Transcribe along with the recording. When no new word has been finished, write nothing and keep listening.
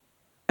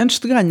Antes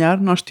de ganhar,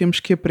 nós temos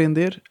que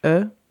aprender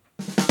a...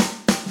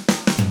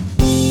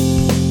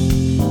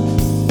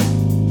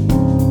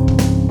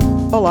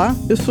 Olá,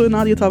 eu sou a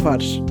Nádia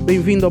Tavares.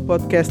 Bem-vindo ao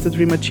podcast A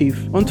Dream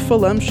Achieve, onde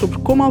falamos sobre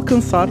como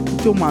alcançar o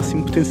teu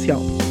máximo potencial.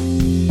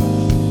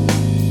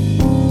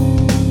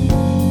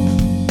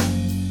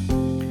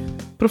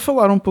 Para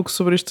falar um pouco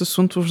sobre este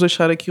assunto, vou-vos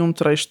deixar aqui um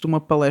trecho de uma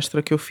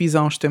palestra que eu fiz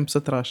há uns tempos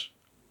atrás.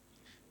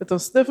 Então,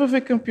 se deve haver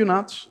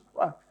campeonatos,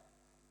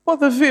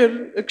 pode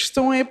haver. A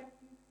questão é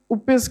o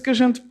peso que a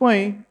gente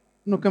põe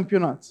no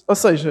campeonato. Ou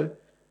seja,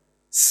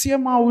 se é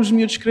mau os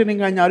miúdos quererem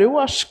ganhar, eu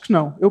acho que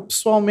não. Eu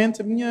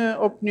pessoalmente, a minha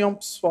opinião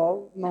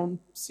pessoal, não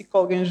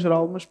psicóloga em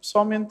geral, mas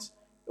pessoalmente,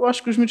 eu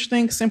acho que os miúdos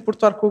têm que se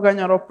importar com o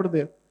ganhar ou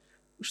perder.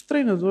 Os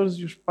treinadores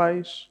e os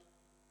pais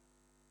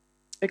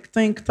é que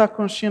têm que estar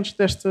conscientes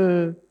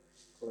desta...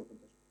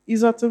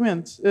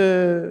 Exatamente.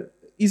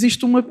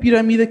 Existe uma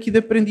pirâmide aqui de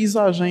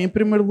aprendizagem. Em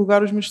primeiro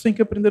lugar, os miúdos têm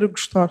que aprender a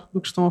gostar do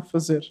que estão a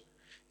fazer.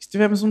 Se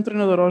tivermos um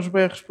treinador aos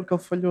berros porque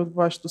ele falhou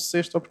debaixo do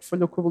cesto ou porque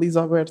falhou com a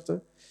baliza aberta,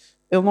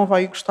 ele não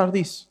vai gostar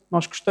disso.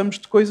 Nós gostamos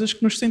de coisas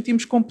que nos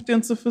sentimos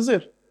competentes a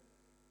fazer.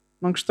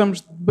 Não gostamos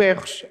de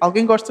berros.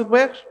 Alguém gosta de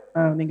berros?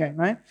 Ninguém,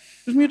 não é?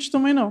 Os miúdos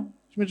também não.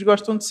 Os miúdos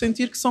gostam de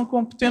sentir que são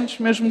competentes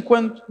mesmo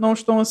quando não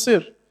estão a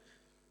ser.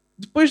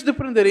 Depois de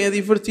aprenderem a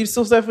divertir-se,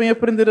 eles devem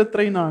aprender a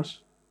treinar.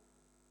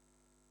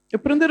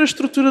 Aprender a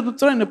estrutura do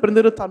treino,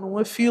 aprender a estar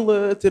numa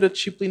fila, a ter a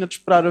disciplina de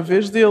esperar a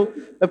vez dele,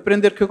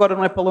 aprender que agora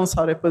não é para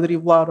lançar, é para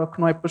driblar, ou que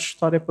não é para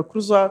chutar, é para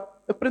cruzar.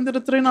 Aprender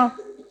a treinar.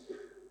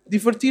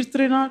 Divertir,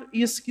 treinar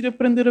e a seguir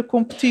aprender a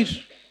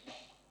competir.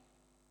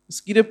 A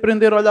seguir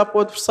aprender a olhar para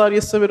o adversário e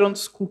a saber onde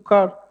se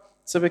colocar.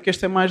 Saber que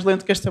este é mais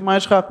lento, que este é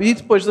mais rápido. E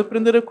depois de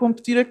aprender a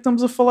competir é que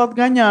estamos a falar de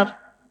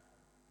ganhar.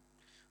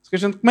 Porque a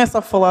gente começa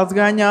a falar de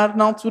ganhar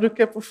na altura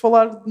que é para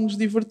falar de nos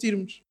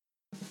divertirmos.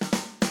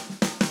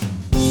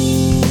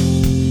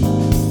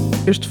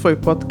 Este foi o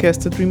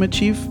podcast A Dream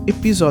Achieve,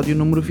 episódio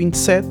número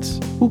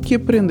 27, O que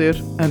aprender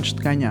antes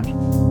de ganhar.